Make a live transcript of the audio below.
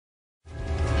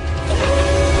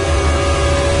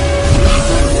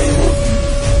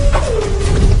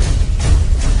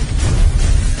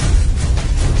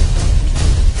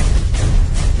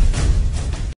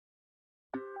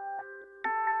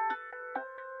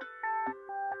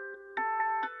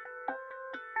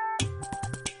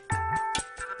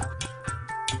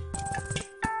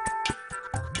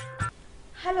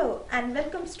Hello and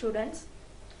welcome students.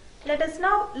 Let us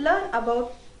now learn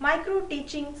about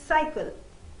micro-teaching cycle.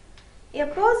 A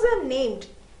person named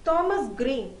Thomas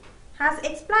Green has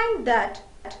explained that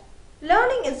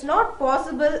learning is not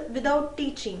possible without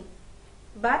teaching,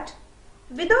 but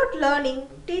without learning,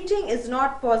 teaching is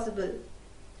not possible.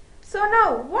 So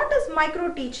now, what is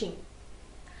micro-teaching?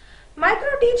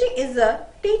 Micro-teaching is a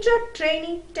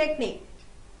teacher-trainee technique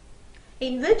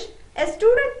in which a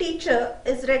student teacher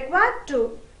is required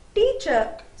to teach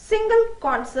a single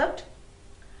concept,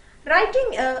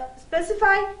 writing a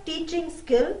specified teaching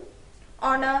skill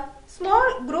on a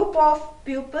small group of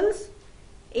pupils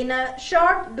in a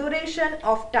short duration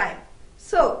of time.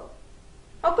 So,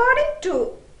 according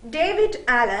to David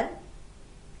Allen,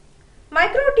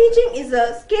 micro-teaching is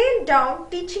a scaled-down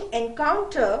teaching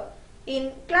encounter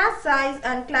in class size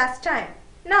and class time.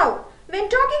 Now, when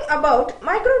talking about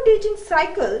micro-teaching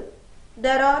cycle,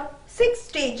 there are 6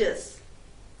 stages.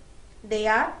 They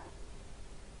are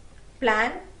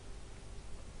plan,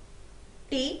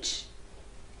 teach,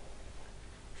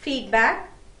 feedback,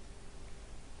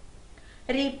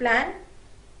 replan,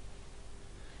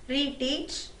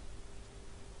 reteach,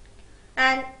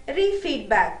 and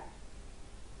refeedback.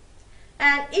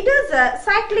 And it is a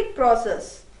cyclic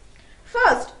process.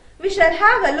 First, we shall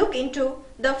have a look into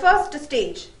the first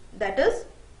stage, that is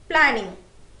planning.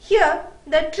 Here,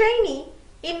 the trainee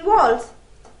involves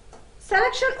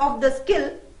selection of the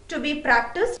skill to be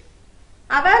practiced,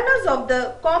 awareness of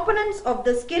the components of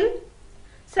the skill,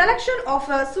 selection of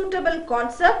a suitable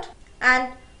concept,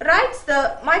 and writes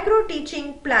the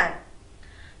micro-teaching plan.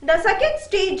 The second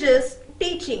stage is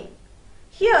teaching.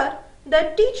 Here,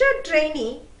 the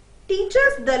teacher-trainee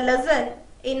teaches the lesson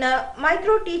in a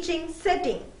micro-teaching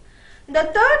setting. The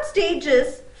third stage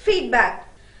is feedback.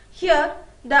 Here,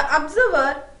 the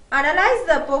observer analyzes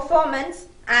the performance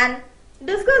and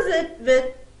discuss it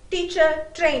with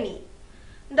teacher-trainee.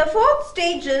 The fourth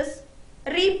stage is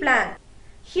replan.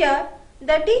 Here,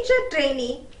 the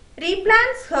teacher-trainee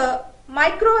replans her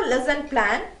micro-lesson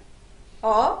plan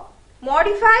or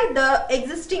modify the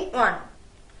existing one.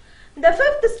 The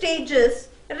fifth stage is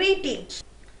reteach.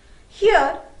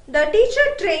 Here, the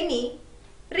teacher-trainee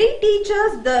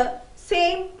reteaches the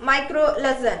same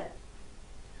micro-lesson.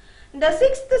 The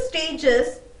sixth stage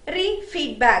is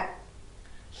re-feedback.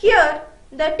 Here,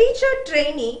 the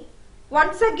teacher-trainee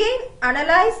once again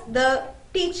analyzes the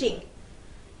teaching.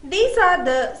 These are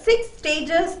the 6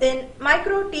 stages in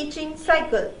micro-teaching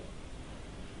cycle.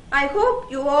 I hope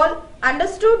you all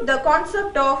understood the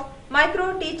concept of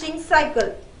micro-teaching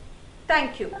cycle.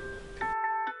 Thank you.